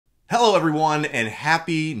Hello everyone and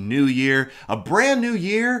Happy New Year. A brand new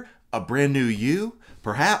year, a brand new you.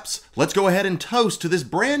 Perhaps let's go ahead and toast to this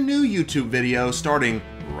brand new YouTube video starting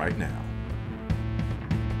right now.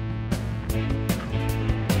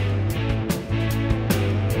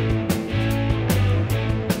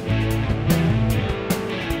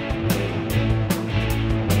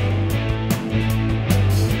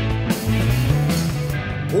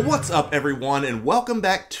 Well, what's up everyone and welcome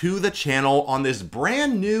back to the channel on this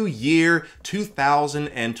brand new year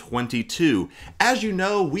 2022. As you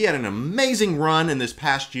know, we had an amazing run in this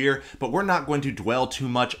past year, but we're not going to dwell too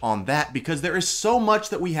much on that because there is so much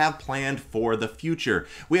that we have planned for the future.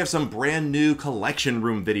 We have some brand new collection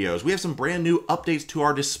room videos. We have some brand new updates to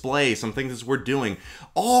our display, some things that we're doing.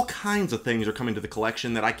 All kinds of things are coming to the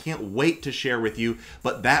collection that I can't wait to share with you,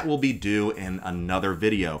 but that will be due in another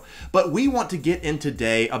video. But we want to get in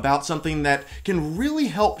today about something that can really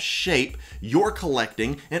help shape your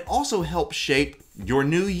collecting and also help shape your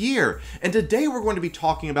new year. And today we're going to be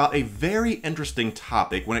talking about a very interesting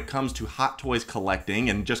topic when it comes to Hot Toys collecting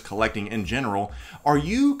and just collecting in general. Are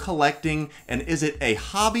you collecting, and is it a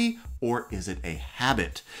hobby or is it a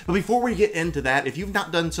habit? But before we get into that, if you've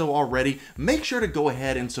not done so already, make sure to go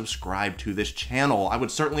ahead and subscribe to this channel. I would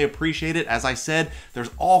certainly appreciate it. As I said, there's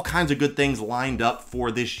all kinds of good things lined up for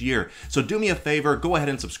this year. So do me a favor, go ahead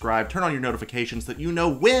and subscribe, turn on your notifications so that you know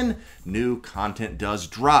when new content does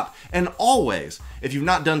drop. And always, if you've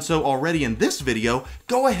not done so already in this video,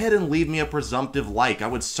 go ahead and leave me a presumptive like. I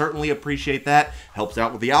would certainly appreciate that. Helps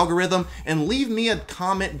out with the algorithm. And leave me a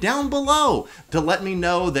comment down below to let me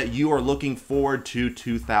know that you are looking forward to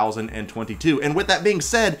 2022. And with that being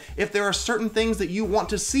said, if there are certain things that you want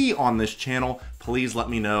to see on this channel, please let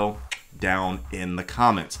me know down in the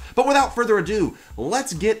comments. But without further ado,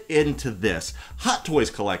 let's get into this. Hot Toys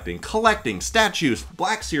collecting statues,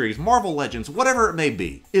 Black Series, Marvel Legends, whatever it may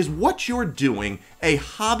be. Is what you're doing a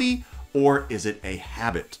hobby or is it a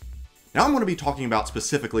habit? Now I'm going to be talking about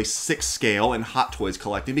specifically 6 scale and Hot Toys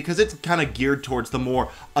collecting because it's kind of geared towards the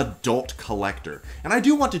more adult collector. And I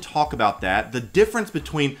do want to talk about that, the difference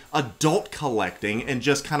between adult collecting and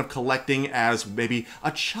just kind of collecting as maybe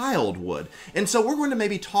a child would. And so we're going to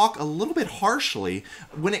maybe talk a little bit harshly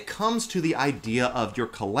when it comes to the idea of your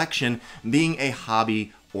collection being a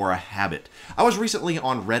hobby or a habit. I was recently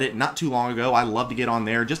on Reddit not too long ago. I love to get on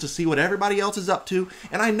there just to see what everybody else is up to,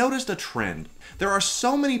 and I noticed a trend. There are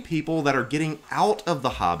so many people that are getting out of the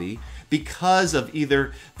hobby because of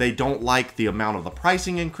either they don't like the amount of the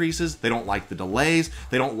pricing increases, they don't like the delays,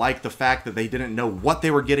 they don't like the fact that they didn't know what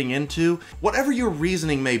they were getting into. Whatever your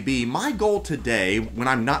reasoning may be, my goal today, when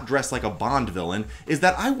I'm not dressed like a Bond villain, is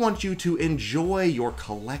that I want you to enjoy your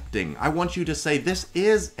collecting. I want you to say, this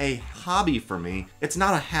is a hobby for me, it's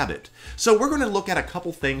not a habit. So we're going to look at a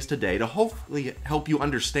couple things today to hopefully help you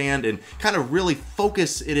understand and kind of really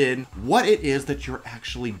focus it in what it is that you're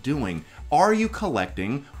actually doing. Are you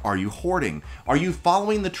collecting? Are you hoarding? Are you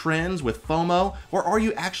following the trends with FOMO? Or are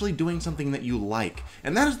you actually doing something that you like?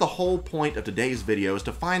 And that is the whole point of today's video, is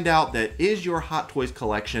to find out that is your Hot Toys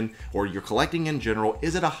collection or your collecting in general,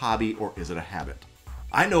 is it a hobby or is it a habit?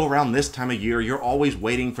 I know around this time of year, you're always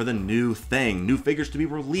waiting for the new thing, new figures to be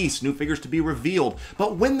released, new figures to be revealed.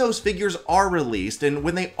 But when those figures are released and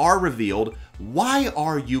when they are revealed, why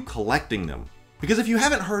are you collecting them? Because if you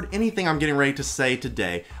haven't heard anything I'm getting ready to say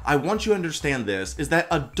today, I want you to understand this, is that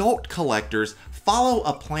adult collectors follow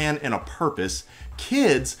a plan and a purpose.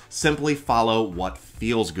 Kids simply follow what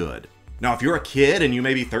feels good. Now, if you're a kid and you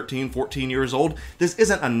may be 13, 14 years old, this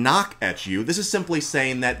isn't a knock at you. This is simply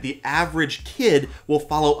saying that the average kid will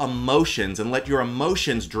follow emotions and let your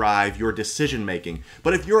emotions drive your decision making.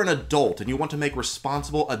 But if you're an adult and you want to make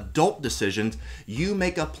responsible adult decisions, you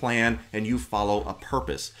make a plan and you follow a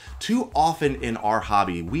purpose. Too often in our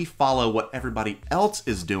hobby, we follow what everybody else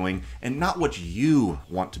is doing and not what you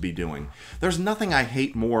want to be doing. There's nothing I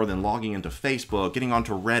hate more than logging into Facebook, getting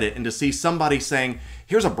onto Reddit, and to see somebody saying,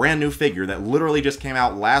 here's a brand new figure that literally just came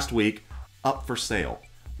out last week, up for sale.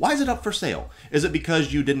 Why is it up for sale? Is it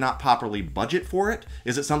because you did not properly budget for it?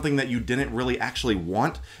 Is it something that you didn't really actually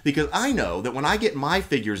want? Because I know that when I get my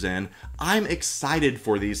figures in, I'm excited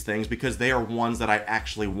for these things because they are ones that I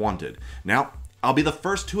actually wanted. Now, I'll be the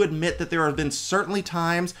first to admit that there have been certainly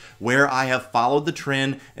times where I have followed the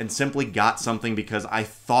trend and simply got something because I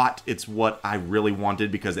thought it's what I really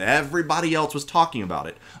wanted because everybody else was talking about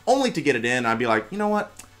it. Only to get it in and I'd be like, you know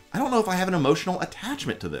what? I don't know if I have an emotional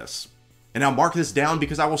attachment to this. And I'll mark this down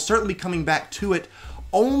because I will certainly be coming back to it.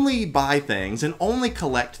 Only buy things and only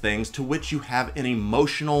collect things to which you have an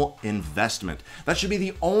emotional investment. That should be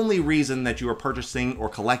the only reason that you are purchasing or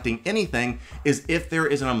collecting anything, is if there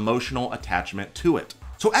is an emotional attachment to it.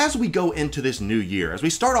 So as we go into this new year, as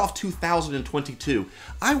we start off 2022,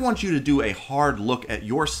 I want you to do a hard look at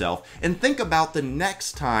yourself and think about the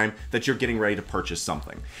next time that you're getting ready to purchase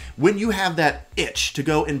something. When you have that itch to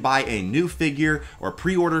go and buy a new figure or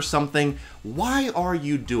pre-order something, why are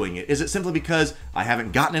you doing it? Is it simply because I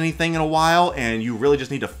haven't gotten anything in a while and you really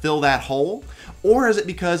just need to fill that hole? Or is it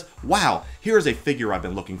because, wow, here's a figure I've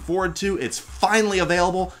been looking forward to, it's finally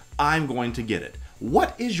available, I'm going to get it?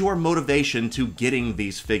 What is your motivation to getting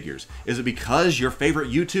these figures? Is it because your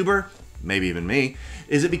favorite YouTuber, maybe even me,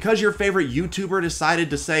 is it because your favorite YouTuber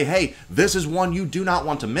decided to say, hey, this is one you do not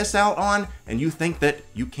want to miss out on, and you think that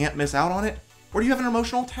you can't miss out on it? Or do you have an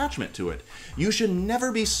emotional attachment to it? You should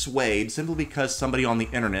never be swayed simply because somebody on the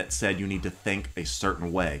internet said you need to think a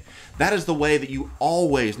certain way. That is the way that you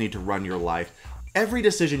always need to run your life. Every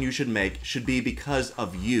decision you should make should be because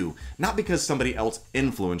of you, not because somebody else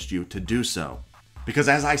influenced you to do so. Because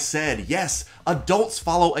as I said, yes, adults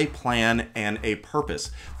follow a plan and a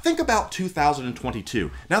purpose. Think about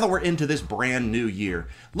 2022. Now that we're into this brand new year,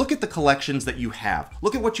 look at the collections that you have.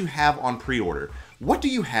 Look at what you have on pre-order. What do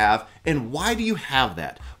you have and why do you have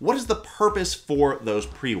that? What is the purpose for those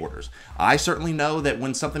pre-orders? I certainly know that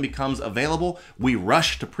when something becomes available, we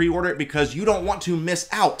rush to pre-order it because you don't want to miss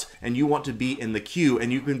out and you want to be in the queue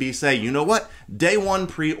and you can say, you know what, day one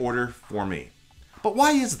pre-order for me. But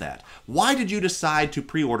why is that? Why did you decide to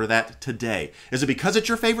pre-order that today? Is it because it's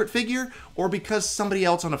your favorite figure or because somebody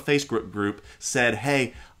else on a Facebook group said,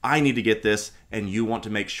 hey, I need to get this and you want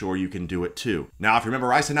to make sure you can do it too? Now, if you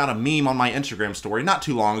remember, I sent out a meme on my Instagram story not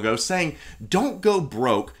too long ago saying, don't go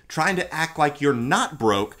broke trying to act like you're not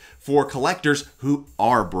broke for collectors who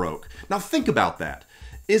are broke. Now think about that.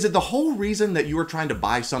 Is it the whole reason that you are trying to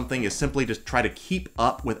buy something is simply to try to keep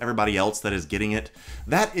up with everybody else that is getting it?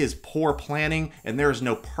 That is poor planning and there is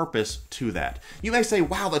no purpose to that. You may say,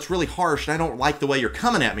 wow, that's really harsh and I don't like the way you're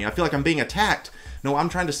coming at me. I feel like I'm being attacked. No, I'm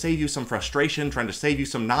trying to save you some frustration, trying to save you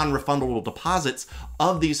some non-refundable deposits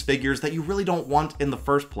of these figures that you really don't want in the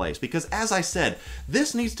first place. Because as I said,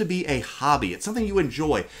 this needs to be a hobby. It's something you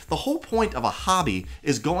enjoy. The whole point of a hobby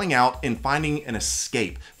is going out and finding an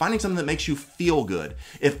escape, finding something that makes you feel good.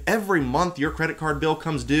 If every month your credit card bill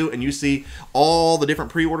comes due and you see all the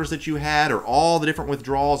different pre-orders that you had or all the different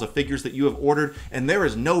withdrawals of figures that you have ordered and there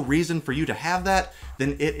is no reason for you to have that,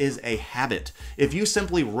 then it is a habit. If you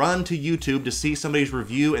simply run to YouTube to see somebody's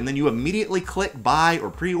review and then you immediately click buy or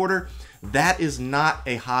pre-order, that is not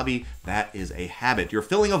a hobby, that is a habit. You're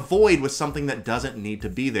filling a void with something that doesn't need to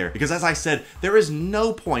be there. Because as I said, there is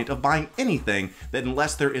no point of buying anything that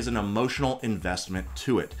unless there is an emotional investment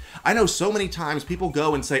to it. I know so many times people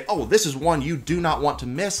go and say, oh, this is one you do not want to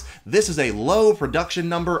miss. This is a low production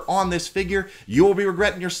number on this figure. You will be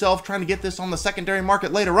regretting yourself trying to get this on the secondary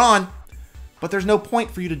market later on. But there's no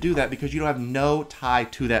point for you to do that because you don't have no tie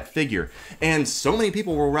to that figure. And so many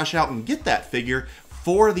people will rush out and get that figure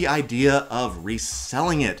for the idea of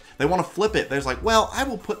reselling it. They want to flip it. They're like, well, I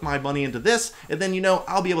will put my money into this and then, you know,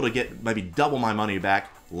 I'll be able to get maybe double my money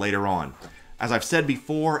back later on. As I've said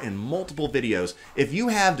before in multiple videos, if you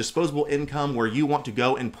have disposable income where you want to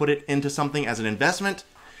go and put it into something as an investment,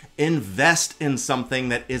 invest in something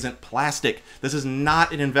that isn't plastic. This is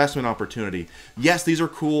not an investment opportunity. Yes, these are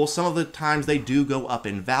cool. Some of the times they do go up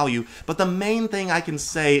in value, but the main thing I can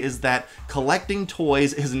say is that collecting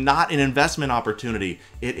toys is not an investment opportunity.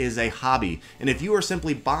 It is a hobby. And if you are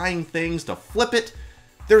simply buying things to flip it,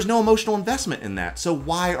 there's no emotional investment in that. So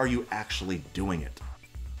why are you actually doing it?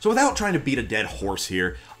 So without trying to beat a dead horse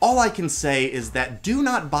here, all I can say is that do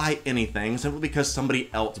not buy anything simply because somebody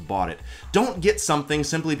else bought it. Don't get something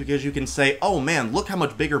simply because you can say, oh man, look how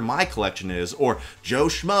much bigger my collection is, or Joe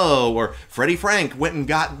Schmo or Freddie Frank went and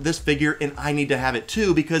got this figure and I need to have it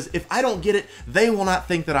too, because if I don't get it, they will not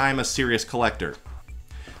think that I am a serious collector.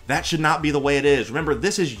 That should not be the way it is. Remember,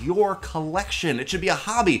 this is your collection. It should be a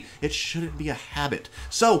hobby. It shouldn't be a habit.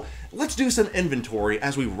 So let's do some inventory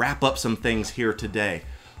as we wrap up some things here today.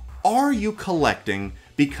 Are you collecting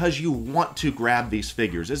because you want to grab these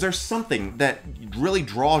figures? Is there something that really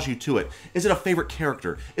draws you to it? Is it a favorite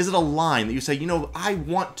character? Is it a line that you say, you know, I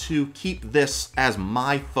want to keep this as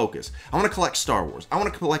my focus? I want to collect Star Wars. I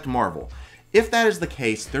want to collect Marvel. If that is the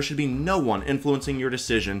case, there should be no one influencing your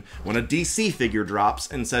decision when a DC figure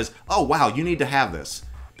drops and says, oh wow, you need to have this.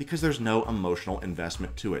 Because there's no emotional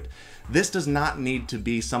investment to it. This does not need to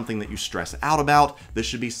be something that you stress out about. This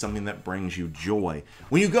should be something that brings you joy.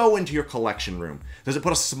 When you go into your collection room, does it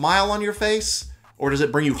put a smile on your face? Or does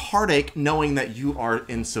it bring you heartache knowing that you are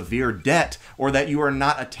in severe debt or that you are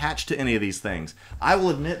not attached to any of these things? I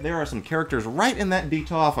will admit there are some characters right in that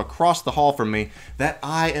detail across the hall from me that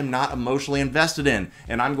I am not emotionally invested in,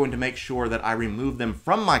 and I'm going to make sure that I remove them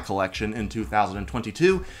from my collection in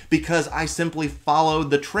 2022 because I simply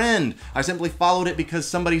followed the trend. I simply followed it because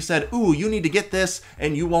somebody said, ooh, you need to get this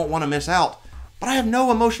and you won't want to miss out. But I have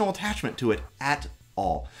no emotional attachment to it at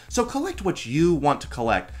all. So collect what you want to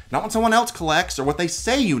collect, not what someone else collects or what they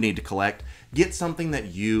say you need to collect. Get something that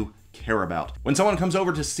you care about. When someone comes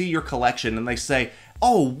over to see your collection and they say,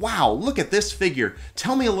 oh wow, look at this figure,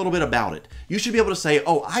 tell me a little bit about it, you should be able to say,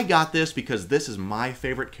 oh, I got this because this is my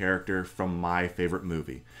favorite character from my favorite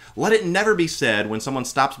movie. Let it never be said when someone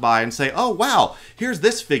stops by and say, oh wow, here's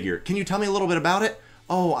this figure, can you tell me a little bit about it?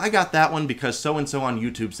 Oh, I got that one because so-and-so on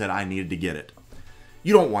YouTube said I needed to get it.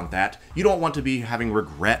 You don't want that. You don't want to be having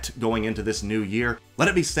regret going into this new year. Let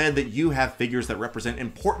it be said that you have figures that represent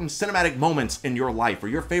important cinematic moments in your life, or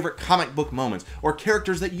your favorite comic book moments, or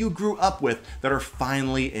characters that you grew up with that are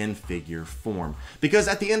finally in figure form. Because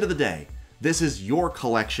at the end of the day, this is your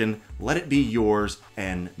collection, let it be yours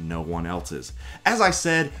and no one else's. As I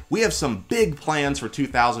said, we have some big plans for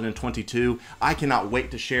 2022. I cannot wait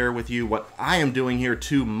to share with you what I am doing here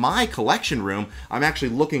to my collection room. I'm actually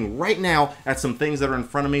looking right now at some things that are in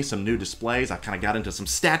front of me, some new displays. I kind of got into some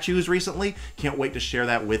statues recently. Can't wait to share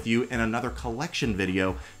that with you in another collection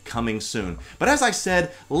video coming soon. But as I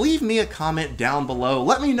said, leave me a comment down below.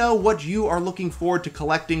 Let me know what you are looking forward to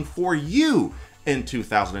collecting for you in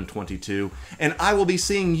 2022, and I will be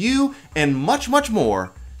seeing you and much, much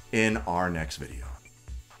more in our next video.